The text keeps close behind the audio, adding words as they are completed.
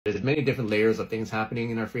There's many different layers of things happening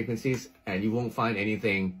in our frequencies, and you won't find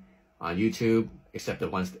anything on YouTube except the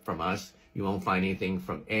ones from us. You won't find anything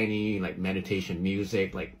from any like meditation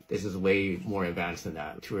music. Like this is way more advanced than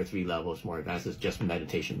that. 2 or 3 levels more advanced. It's just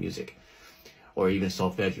meditation music. Or even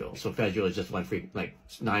solfeggio. Solfeggio is just like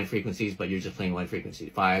 9 frequencies, but you're just playing one frequency,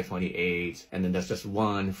 5, 28, and then that's just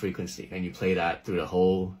one frequency, and you play that through the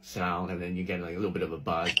whole sound, and then you get like a little bit of a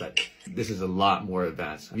buzz. But this is a lot more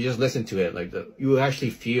advanced. If you just listen to it, like you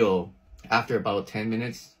actually feel after about 10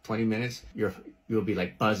 minutes, 20 minutes, you'll be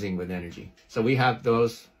like buzzing with energy. So we have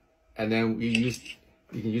those, and then you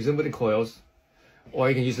can use them with the coils, or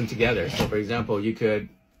you can use them together. So for example, you could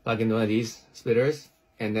plug in one of these splitters,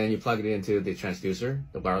 and then you plug it into the transducer,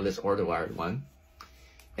 the wireless or the wired one.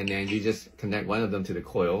 And then you just connect one of them to the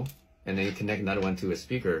coil, and then you connect another one to a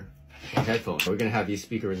speaker, a headphone. We're gonna have these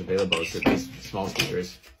speakers available, so these small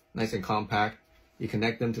speakers, nice and compact. You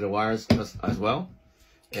connect them to the wires as well.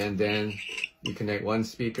 And then you connect one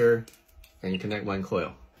speaker and you connect one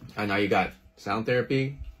coil. And now you got sound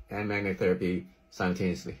therapy and magnetic therapy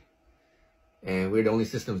simultaneously. And we're the only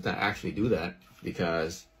systems that actually do that,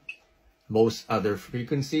 because most other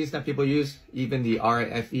frequencies that people use, even the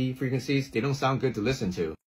RFE frequencies, they don't sound good to listen to.